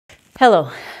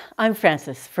Hello, I'm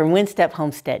Frances from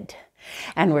Homestead,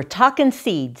 and we're talking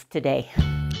seeds today.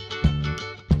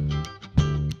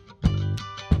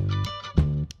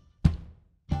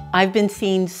 I've been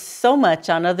seeing so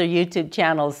much on other YouTube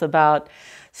channels about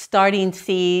starting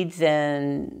seeds,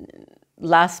 and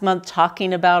last month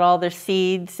talking about all their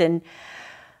seeds, and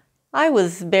I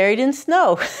was buried in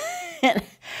snow.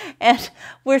 and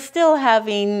we're still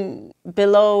having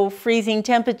below freezing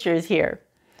temperatures here.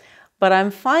 But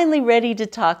I'm finally ready to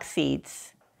talk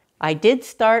seeds. I did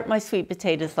start my sweet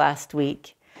potatoes last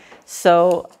week,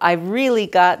 so I really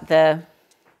got the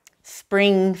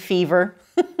spring fever.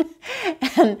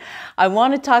 And I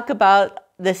want to talk about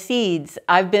the seeds.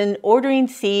 I've been ordering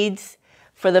seeds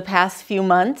for the past few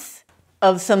months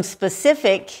of some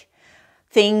specific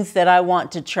things that I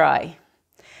want to try.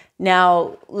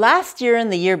 Now, last year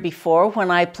and the year before, when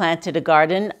I planted a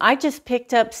garden, I just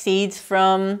picked up seeds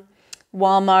from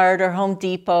Walmart or Home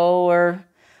Depot or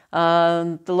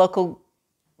the local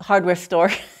hardware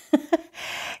store.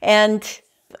 And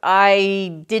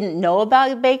I didn't know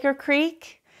about Baker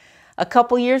Creek. A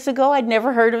couple years ago, I'd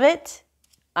never heard of it.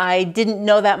 I didn't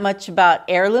know that much about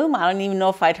heirloom. I don't even know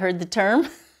if I'd heard the term.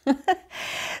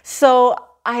 So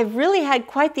I really had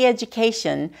quite the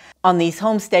education on these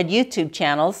Homestead YouTube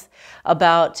channels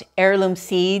about heirloom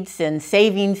seeds and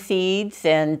saving seeds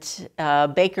and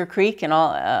Baker Creek and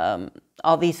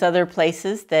all these other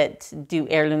places that do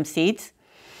heirloom seeds.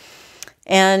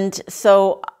 And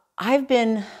so I've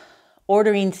been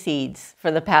ordering seeds for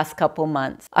the past couple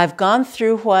months. I've gone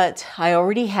through what I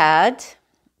already had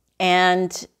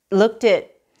and looked at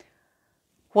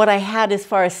what I had as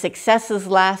far as successes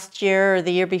last year or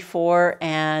the year before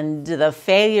and the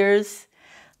failures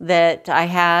that I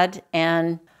had.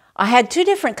 And I had two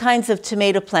different kinds of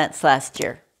tomato plants last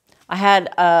year. I had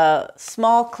a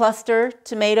small cluster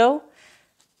tomato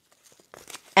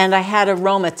and I had a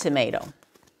Roma tomato.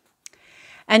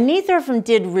 And neither of them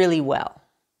did really well.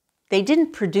 They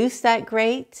didn't produce that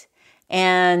great,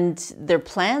 and their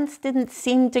plants didn't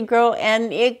seem to grow,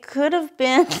 and it could have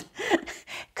been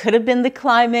the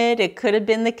climate, it could have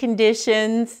been the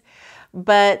conditions,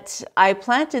 but I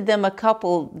planted them a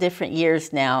couple different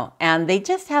years now, and they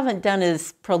just haven't done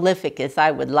as prolific as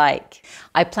I would like.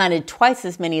 I planted twice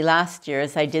as many last year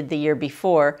as I did the year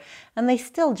before, and they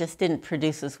still just didn't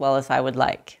produce as well as I would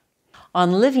like.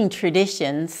 On Living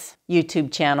Traditions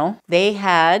YouTube channel, they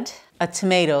had a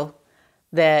tomato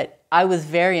that I was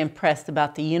very impressed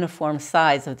about the uniform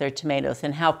size of their tomatoes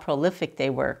and how prolific they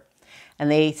were.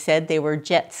 And they said they were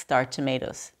Jet Star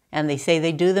tomatoes. And they say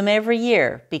they do them every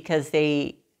year because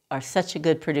they are such a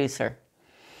good producer.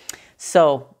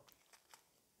 So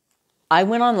I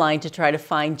went online to try to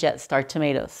find Jet Star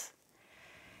tomatoes.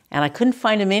 And I couldn't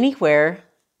find them anywhere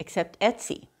except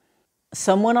Etsy.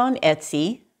 Someone on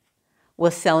Etsy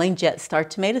was selling Jet Star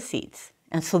tomato seeds.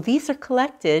 And so these are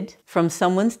collected from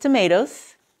someone's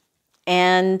tomatoes,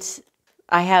 and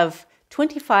I have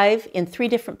 25 in 3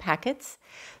 different packets,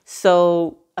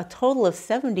 so a total of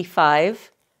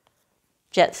 75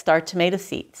 Jet Star tomato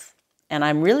seeds. And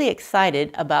I'm really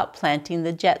excited about planting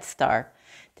the Jet Star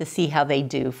to see how they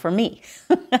do for me.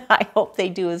 I hope they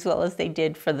do as well as they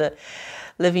did for the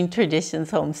Living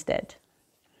Traditions Homestead.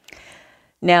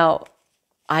 Now,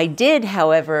 I did,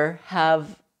 however,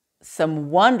 have some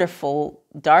wonderful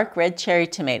dark red cherry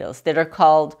tomatoes that are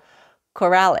called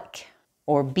coralic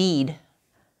or bead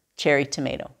cherry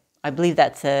tomato. I believe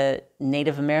that's a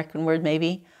Native American word,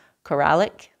 maybe,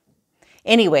 coralic.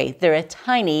 Anyway, they're a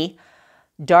tiny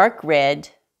dark red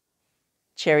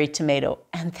cherry tomato,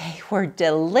 and they were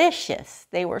delicious.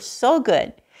 They were so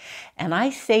good. And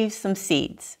I saved some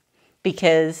seeds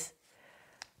because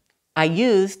I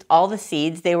used all the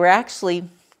seeds.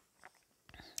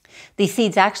 These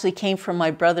seeds actually came from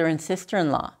my brother and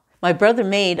sister-in-law. My brother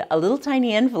made a little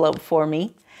tiny envelope for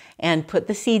me and put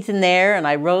the seeds in there, and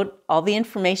I wrote all the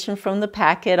information from the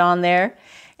packet on there.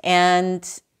 And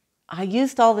I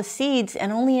used all the seeds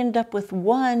and only ended up with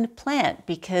one plant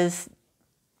because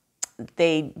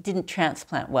they didn't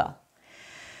transplant well.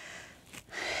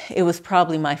 It was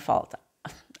probably my fault.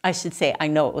 I should say, I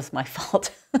know it was my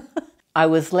fault. I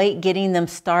was late getting them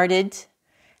started,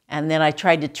 and then I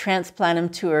tried to transplant them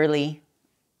too early.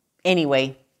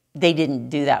 Anyway, they didn't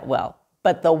do that well.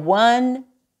 But the one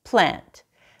plant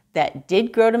that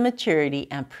did grow to maturity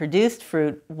and produced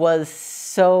fruit was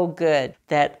so good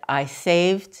that I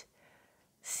saved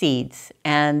seeds,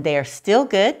 and they are still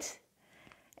good.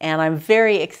 And I'm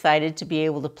very excited to be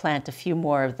able to plant a few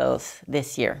more of those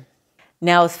this year.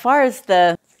 Now, as far as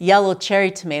the yellow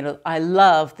cherry tomato, I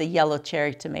love the yellow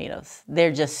cherry tomatoes.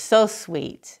 They're just so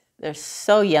sweet. They're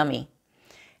so yummy.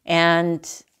 And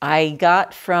I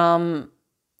got from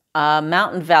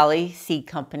Mountain Valley Seed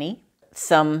Company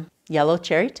some yellow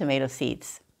cherry tomato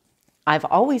seeds. I've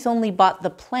always only bought the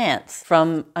plants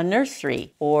from a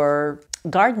nursery or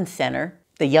garden center,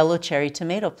 the yellow cherry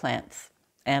tomato plants.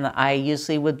 And I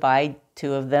usually would buy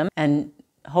 2 of them, and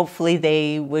hopefully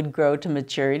they would grow to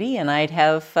maturity and I'd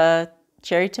have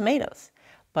cherry tomatoes.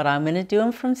 But I'm going to do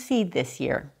them from seed this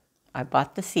year. I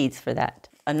bought the seeds for that.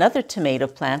 Another tomato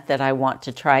plant that I want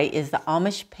to try is the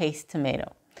Amish paste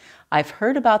tomato. I've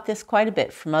heard about this quite a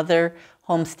bit from other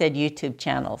Homestead YouTube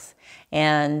channels,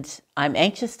 and I'm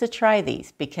anxious to try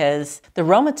these because the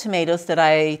Roma tomatoes that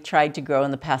I tried to grow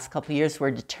in the past couple years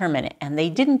were determinate, and they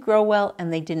didn't grow well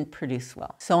and they didn't produce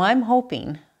well. So I'm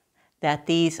hoping that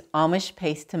these Amish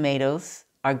paste tomatoes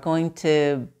are going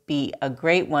to be a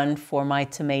great one for my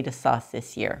tomato sauce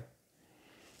this year.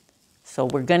 So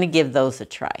we're going to give those a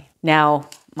try. Now,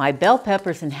 my bell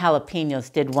peppers and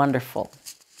jalapenos did wonderful.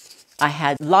 I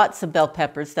had lots of bell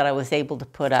peppers that I was able to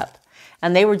put up.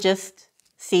 And they were just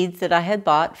seeds that I had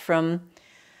bought from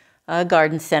a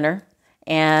garden center.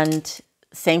 And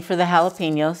same for the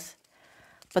jalapenos.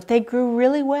 But they grew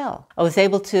really well. I was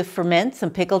able to ferment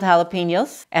some pickled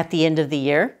jalapenos at the end of the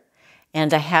year.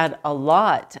 And I had a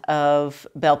lot of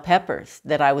bell peppers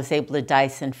that I was able to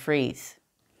dice and freeze.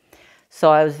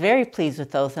 So I was very pleased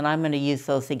with those, and I'm going to use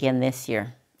those again this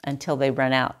year until they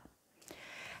run out.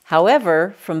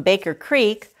 However, from Baker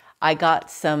Creek, I got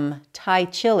some Thai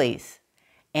chilies,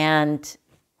 and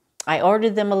I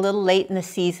ordered them a little late in the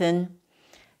season,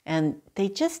 and they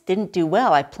just didn't do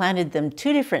well. I planted them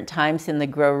 2 different times in the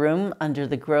grow room under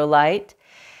the grow light,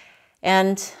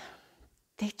 and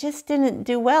they just didn't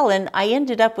do well. And I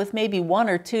ended up with maybe 1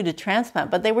 or 2 to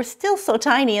transplant, but they were still so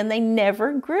tiny and they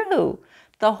never grew.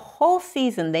 The whole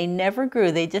season, they never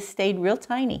grew. They just stayed real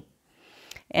tiny.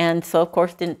 And so, of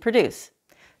course, didn't produce.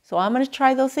 So I'm going to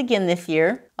try those again this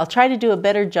year. I'll try to do a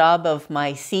better job of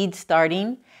my seed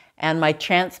starting and my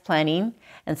transplanting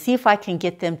and see if I can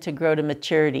get them to grow to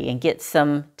maturity and get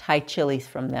some Thai chilies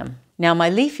from them. Now,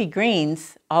 my leafy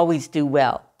greens always do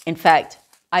well. In fact,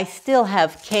 I still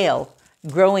have kale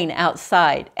growing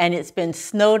outside, and it's been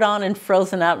snowed on and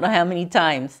frozen I don't know how many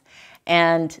times.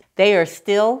 And they are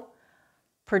still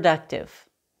productive.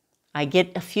 I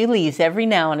get a few leaves every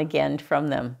now and again from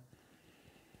them.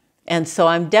 And so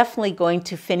I'm definitely going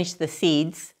to finish the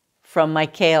seeds from my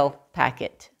kale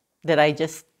packet that I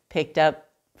just picked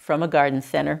up from a garden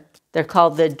center. They're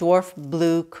called the Dwarf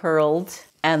Blue Curled,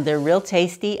 and they're real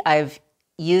tasty. I've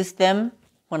used them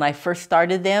when I first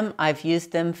started them. I've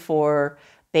used them for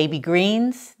baby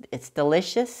greens. It's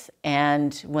delicious.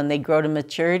 And when they grow to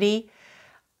maturity,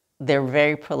 they're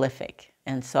very prolific.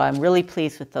 And so I'm really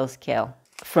pleased with those kale.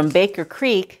 From Baker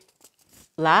Creek,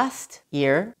 last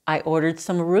year, I ordered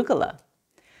some arugula,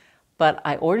 but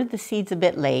I ordered the seeds a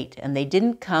bit late and they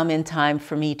didn't come in time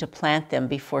for me to plant them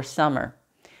before summer.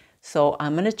 So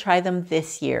I'm going to try them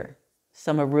this year,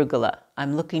 some arugula.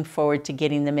 I'm looking forward to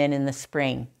getting them in the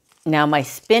spring. Now my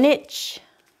spinach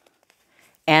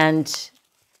and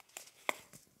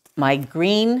my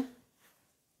green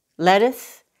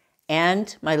lettuce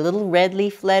and my little red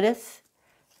leaf lettuce,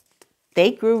 they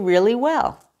grew really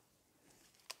well,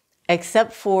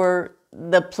 except for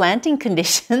the planting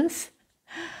conditions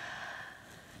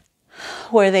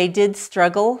where they did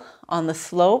struggle on the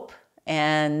slope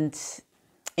and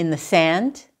in the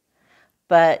sand,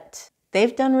 but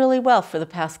they've done really well for the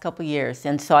past couple years.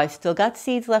 And so I've still got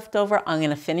seeds left over. I'm going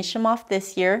to finish them off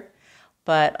this year,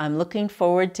 but I'm looking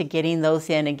forward to getting those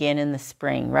in again in the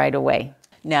spring right away.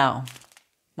 Now,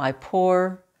 my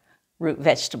poor root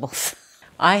vegetables.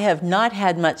 I have not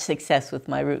had much success with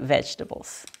my root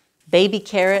vegetables. Baby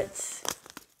carrots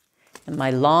and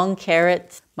my long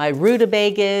carrots, my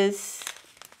rutabagas,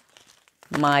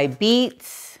 my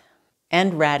beets,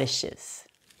 and radishes.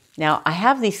 Now, I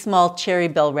have these small cherry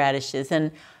bell radishes,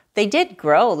 and they did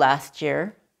grow last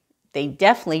year. They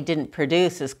definitely didn't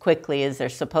produce as quickly as they're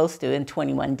supposed to in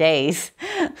 21 days.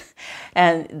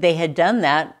 And they had done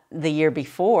that the year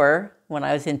before when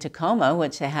I was in Tacoma,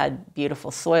 which I had beautiful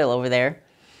soil over there.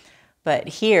 But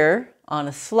here on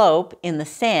a slope in the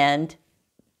sand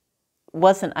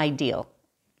wasn't ideal.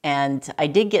 And I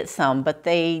did get some, but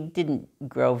they didn't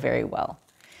grow very well.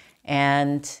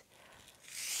 And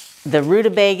the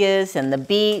rutabagas and the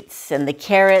beets and the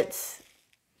carrots,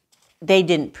 they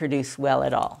didn't produce well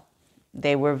at all.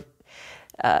 They were,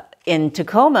 in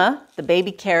Tacoma, the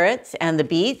baby carrots and the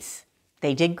beets,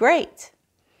 they did great.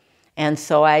 And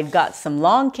so I got some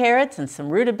long carrots and some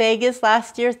rutabagas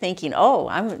last year thinking, oh,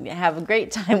 I'm going to have a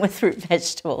great time with root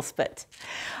vegetables. But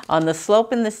on the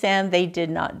slope in the sand, they did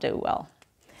not do well.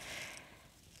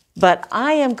 But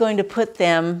I am going to put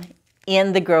them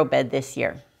in the grow bed this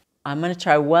year. I'm going to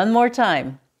try one more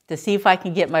time to see if I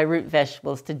can get my root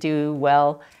vegetables to do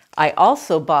well. I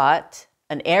also bought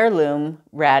an heirloom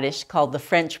radish called the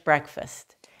French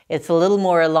breakfast. It's a little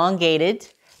more elongated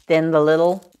than the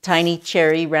little tiny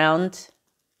cherry round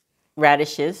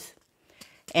radishes.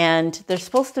 And they're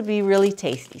supposed to be really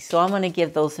tasty. So I'm going to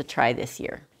give those a try this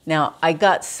year. Now, I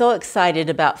got so excited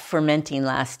about fermenting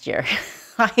last year.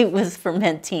 I was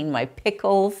fermenting my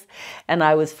pickles, and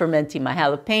I was fermenting my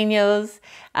jalapenos,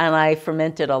 and I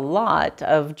fermented a lot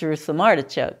of Jerusalem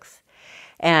artichokes.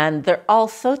 And they're all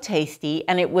so tasty,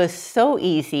 and it was so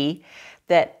easy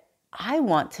that I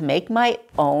want to make my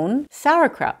own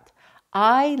sauerkraut.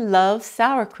 I love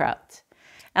sauerkraut,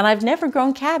 and I've never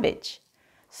grown cabbage.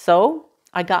 So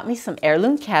I got me some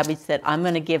heirloom cabbage that I'm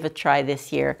going to give a try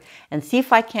this year and see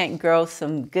if I can't grow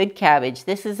some good cabbage.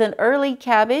 This is an early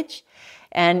cabbage,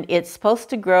 and it's supposed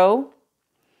to grow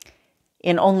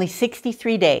in only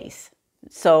 63 days.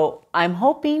 So I'm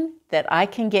hoping that I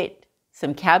can get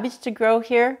some cabbage to grow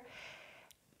here,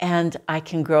 and I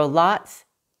can grow lots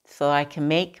so I can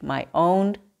make my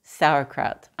own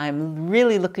sauerkraut. I'm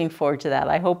really looking forward to that.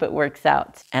 I hope it works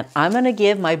out. And I'm going to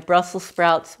give my Brussels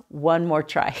sprouts one more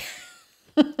try.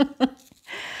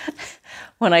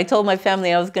 When I told my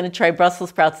family I was going to try Brussels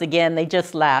sprouts again, they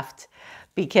just laughed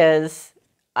because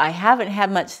I haven't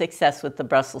had much success with the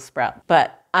Brussels sprout.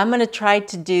 But I'm going to try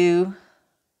to do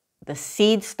the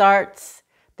seed starts,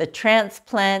 the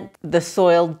transplant, the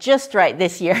soil just right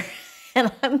this year.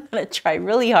 And I'm going to try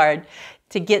really hard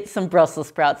to get some Brussels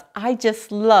sprouts. I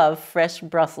just love fresh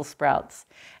Brussels sprouts.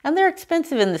 And they're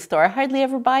expensive in the store. I hardly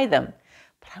ever buy them.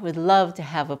 But I would love to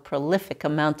have a prolific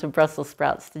amount of Brussels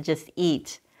sprouts to just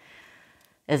eat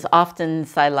as often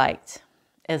as I liked,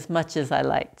 as much as I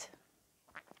liked.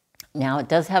 Now, it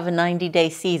does have a 90-day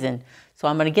season, so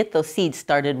I'm going to get those seeds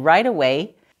started right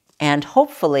away, and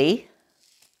hopefully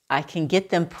I can get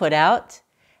them put out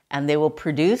and they will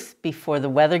produce before the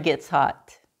weather gets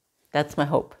hot. That's my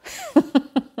hope.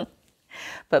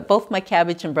 But both my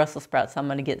cabbage and Brussels sprouts, I'm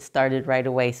going to get started right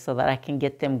away so that I can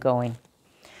get them going.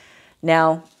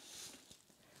 Now,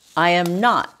 I am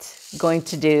not going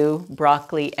to do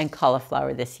broccoli and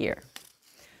cauliflower this year.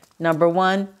 Number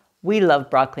one, we love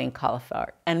broccoli and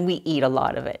cauliflower, and we eat a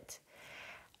lot of it.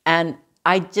 And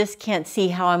I just can't see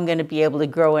how I'm going to be able to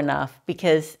grow enough,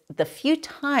 because the few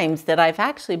times that I've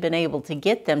actually been able to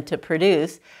get them to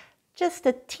produce just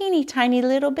a teeny tiny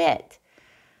little bit.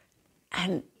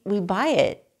 And we buy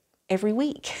it every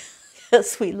week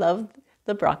because we love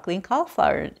the broccoli and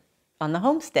cauliflower on the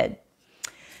Homestead.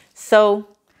 So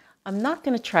I'm not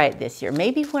going to try it this year.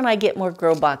 Maybe when I get more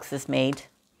grow boxes made.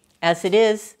 As it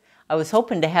is, I was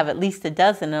hoping to have at least a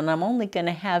dozen, and I'm only going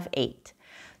to have 8.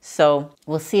 So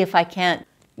we'll see if I can't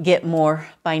get more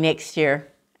by next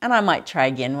year. And I might try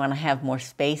again when I have more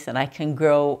space and I can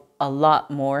grow a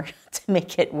lot more to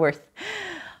make it worth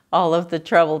all of the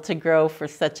trouble to grow for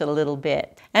such a little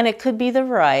bit. And it could be the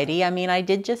variety. I mean, I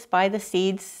did just buy the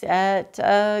seeds at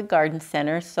a garden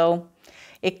center, so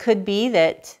it could be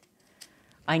that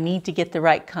I need to get the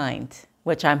right kind,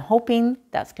 which I'm hoping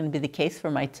that's going to be the case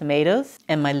for my tomatoes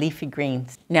and my leafy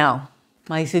greens. Now,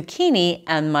 my zucchini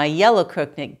and my yellow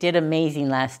crookneck did amazing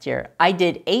last year. I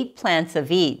did 8 plants of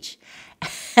each,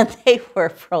 and they were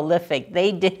prolific.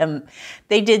 They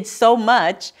did so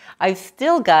much. I've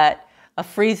still got a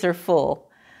freezer full,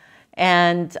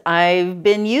 and I've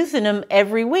been using them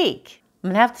every week. I'm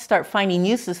going to have to start finding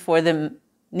uses for them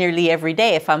nearly every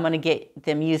day if I'm going to get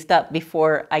them used up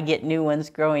before I get new ones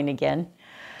growing again.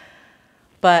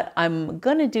 But I'm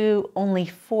going to do only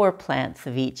 4 plants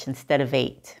of each instead of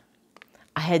 8.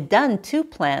 I had done 2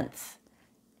 plants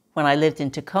when I lived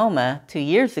in Tacoma 2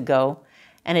 years ago,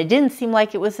 and it didn't seem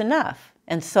like it was enough.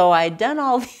 And so I had done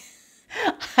all these,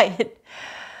 I had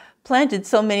planted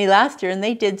so many last year, and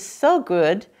they did so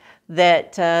good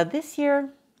that this year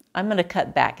I'm going to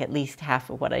cut back at least half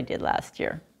of what I did last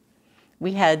year.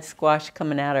 We had squash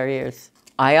coming out our ears.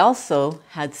 I also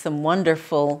had some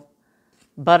wonderful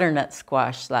butternut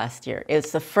squash last year. It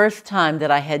was the first time that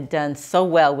I had done so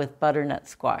well with butternut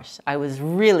squash. I was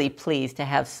really pleased to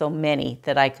have so many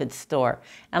that I could store,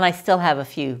 and I still have a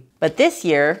few. But this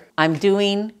year, I'm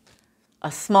doing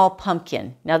a small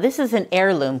pumpkin. Now, this is an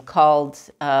heirloom called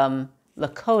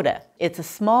Lakota. It's a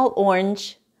small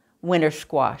orange winter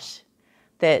squash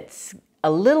that's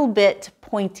a little bit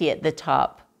pointy at the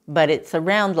top, but it's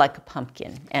around like a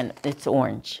pumpkin, and it's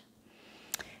orange.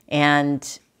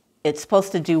 And it's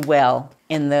supposed to do well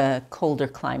in the colder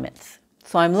climates.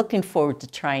 So I'm looking forward to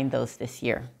trying those this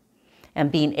year.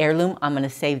 And being heirloom, I'm going to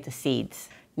save the seeds.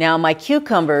 Now, my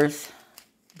cucumbers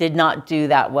did not do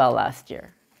that well last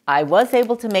year. I was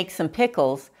able to make some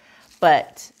pickles,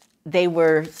 but they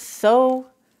were so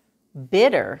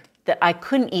bitter that I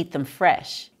couldn't eat them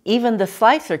fresh. Even the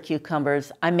slicer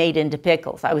cucumbers I made into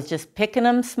pickles. I was just picking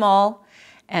them small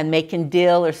and making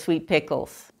dill or sweet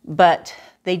pickles, but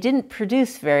they didn't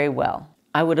produce very well.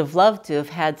 I would have loved to have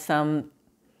had some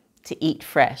to eat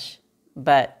fresh,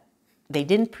 but they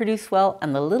didn't produce well,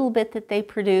 and the little bit that they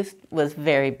produced was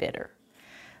very bitter.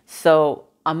 So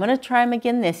I'm going to try them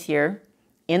again this year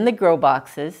in the grow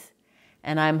boxes,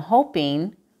 and I'm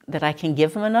hoping that I can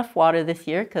give them enough water this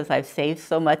year because I've saved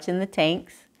so much in the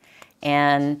tanks,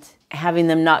 and having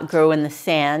them not grow in the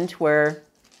sand where,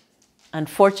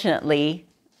 unfortunately,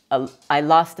 I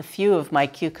lost a few of my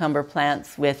cucumber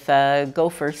plants with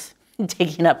gophers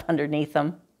digging up underneath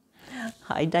them.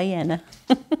 Hi, Diana.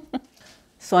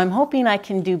 So I'm hoping I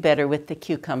can do better with the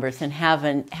cucumbers and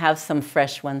have some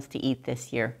fresh ones to eat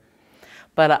this year.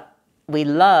 But we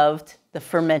loved the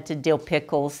fermented dill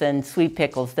pickles and sweet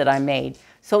pickles that I made.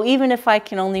 So even if I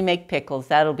can only make pickles,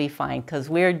 that'll be fine because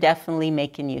we're definitely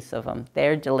making use of them.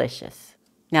 They're delicious.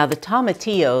 Now the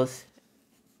tomatillos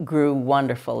grew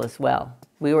wonderful as well.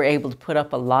 We were able to put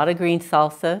up a lot of green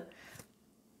salsa,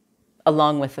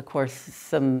 along with, of course,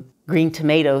 some green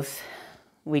tomatoes.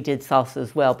 We did salsa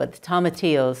as well, but the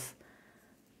tomatillos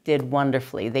did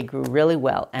wonderfully. They grew really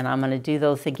well, and I'm going to do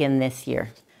those again this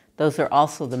year. Those are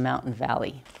also the Mountain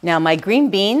Valley. Now my green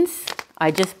beans,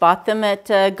 I just bought them at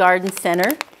Garden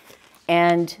Center,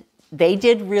 and they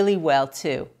did really well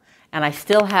too. And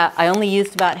I only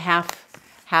used about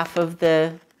half of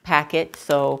the packet,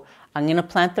 so I'm going to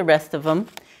plant the rest of them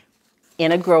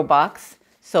in a grow box.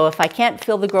 So if I can't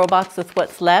fill the grow box with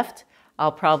what's left,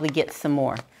 I'll probably get some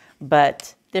more.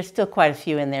 But there's still quite a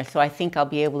few in there, so I think I'll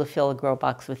be able to fill a grow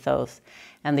box with those.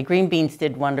 And the green beans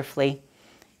did wonderfully.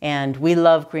 And we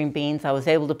love green beans. I was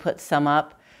able to put some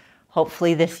up.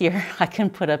 Hopefully this year I can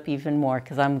put up even more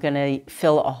because I'm going to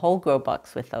fill a whole grow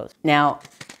box with those. Now,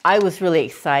 I was really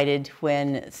excited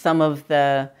when some of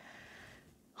the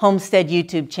Homestead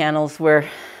YouTube channels were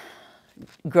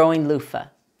growing loofah.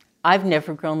 I've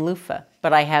never grown loofah,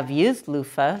 but I have used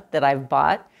loofah that I've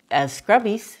bought as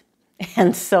scrubbies,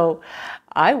 and so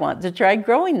I want to try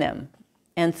growing them.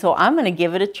 And so I'm going to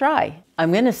give it a try.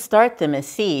 I'm going to start them as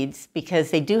seeds because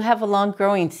they do have a long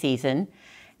growing season,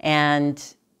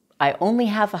 and I only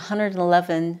have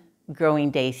 111 growing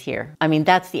days here. I mean,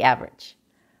 that's the average.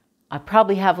 I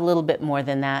probably have a little bit more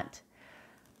than that,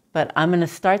 but I'm going to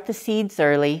start the seeds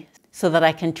early so that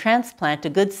I can transplant a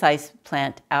good-sized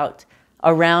plant out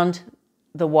around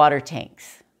the water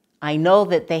tanks. I know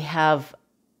that they have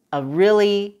a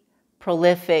really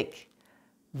prolific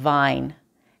vine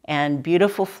and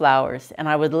beautiful flowers, and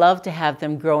I would love to have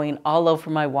them growing all over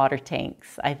my water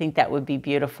tanks. I think that would be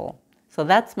beautiful. So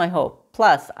that's my hope.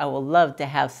 Plus, I will love to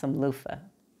have some loofah.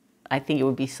 I think it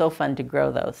would be so fun to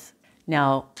grow those.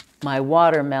 Now, my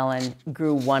watermelon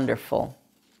grew wonderful.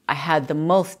 I had the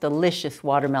most delicious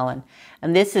watermelon,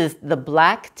 and this is the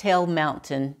Blacktail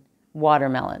Mountain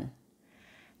watermelon.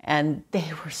 And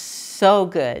they were so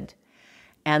good.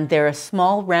 And they're a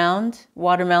small round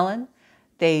watermelon.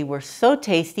 They were so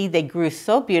tasty. They grew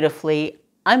so beautifully.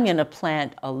 I'm going to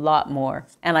plant a lot more.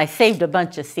 And I saved a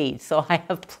bunch of seeds, so I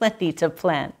have plenty to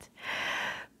plant.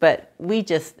 But we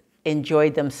just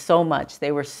enjoyed them so much.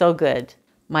 They were so good.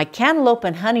 My cantaloupe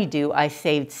and honeydew I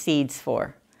saved seeds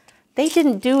for. They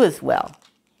didn't do as well.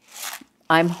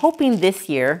 I'm hoping this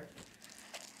year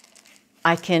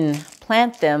I can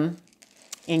plant them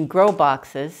in grow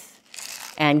boxes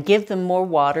and give them more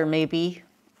water maybe.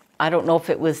 I don't know if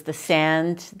it was the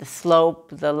sand, the slope,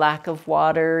 the lack of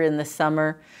water in the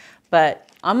summer, but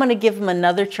I'm going to give them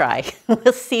another try.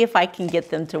 We'll see if I can get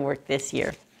them to work this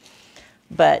year.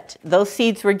 But those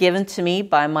seeds were given to me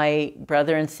by my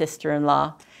brother and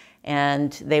sister-in-law,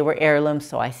 and they were heirlooms,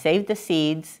 so I saved the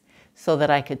seeds so that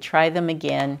I could try them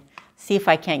again, see if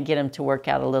I can't get them to work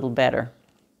out a little better.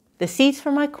 The seeds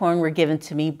for my corn were given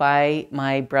to me by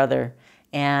my brother,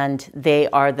 and they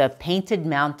are the Painted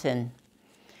Mountain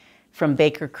from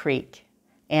Baker Creek.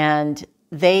 And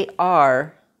they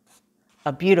are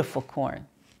a beautiful corn.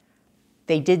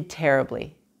 They did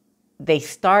terribly. They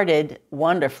started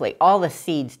wonderfully. All the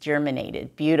seeds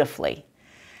germinated beautifully.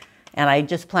 And I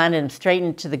just planted them straight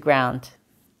into the ground.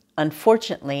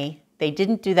 Unfortunately, they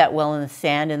didn't do that well in the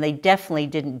sand, and they definitely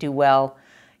didn't do well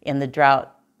in the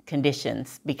drought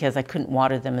conditions because I couldn't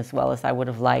water them as well as I would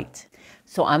have liked.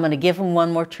 So I'm going to give them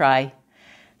one more try,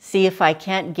 see if I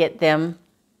can't get them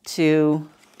to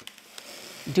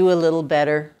do a little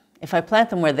better, if I plant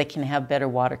them where they can have better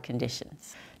water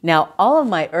conditions. Now, all of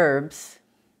my herbs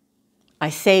I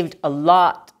saved a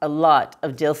lot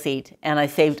of dill seed, and I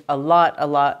saved a lot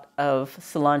of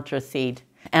cilantro seed.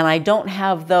 And I don't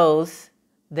have those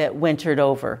that wintered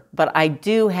over, but I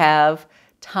do have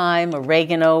thyme,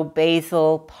 oregano,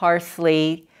 basil,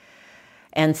 parsley,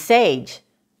 and sage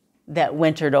that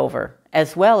wintered over,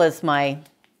 as well as my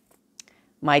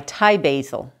Thai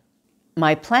basil.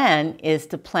 My plan is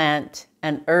to plant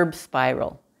an herb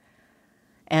spiral.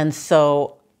 And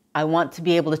so I want to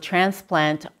be able to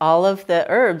transplant all of the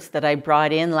herbs that I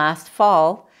brought in last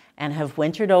fall and have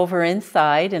wintered over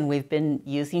inside, and we've been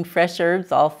using fresh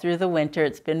herbs all through the winter.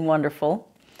 It's been wonderful.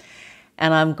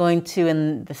 And I'm going to,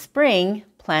 in the spring,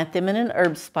 plant them in an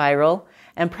herb spiral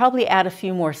and probably add a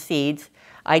few more seeds.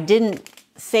 I didn't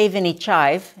save any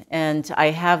chive, and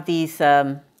I have these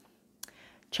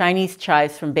Chinese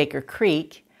chives from Baker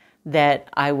Creek that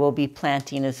I will be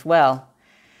planting as well.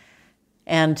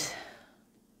 And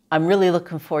I'm really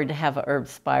looking forward to have a herb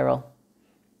spiral.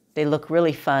 They look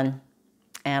really fun,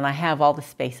 and I have all the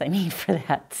space I need for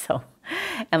that.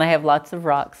 And I have lots of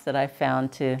rocks that I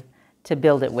found to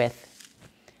build it with.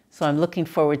 So I'm looking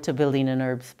forward to building an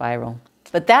herb spiral.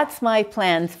 But that's my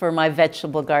plans for my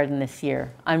vegetable garden this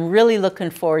year. I'm really looking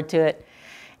forward to it,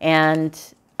 and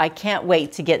I can't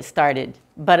wait to get started.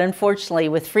 But unfortunately,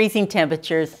 with freezing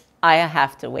temperatures, I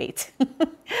have to wait.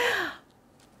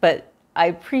 But I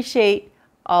appreciate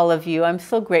all of you. I'm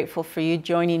so grateful for you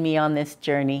joining me on this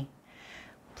journey.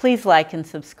 Please like and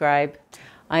subscribe.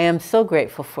 I am so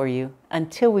grateful for you.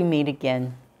 Until we meet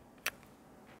again.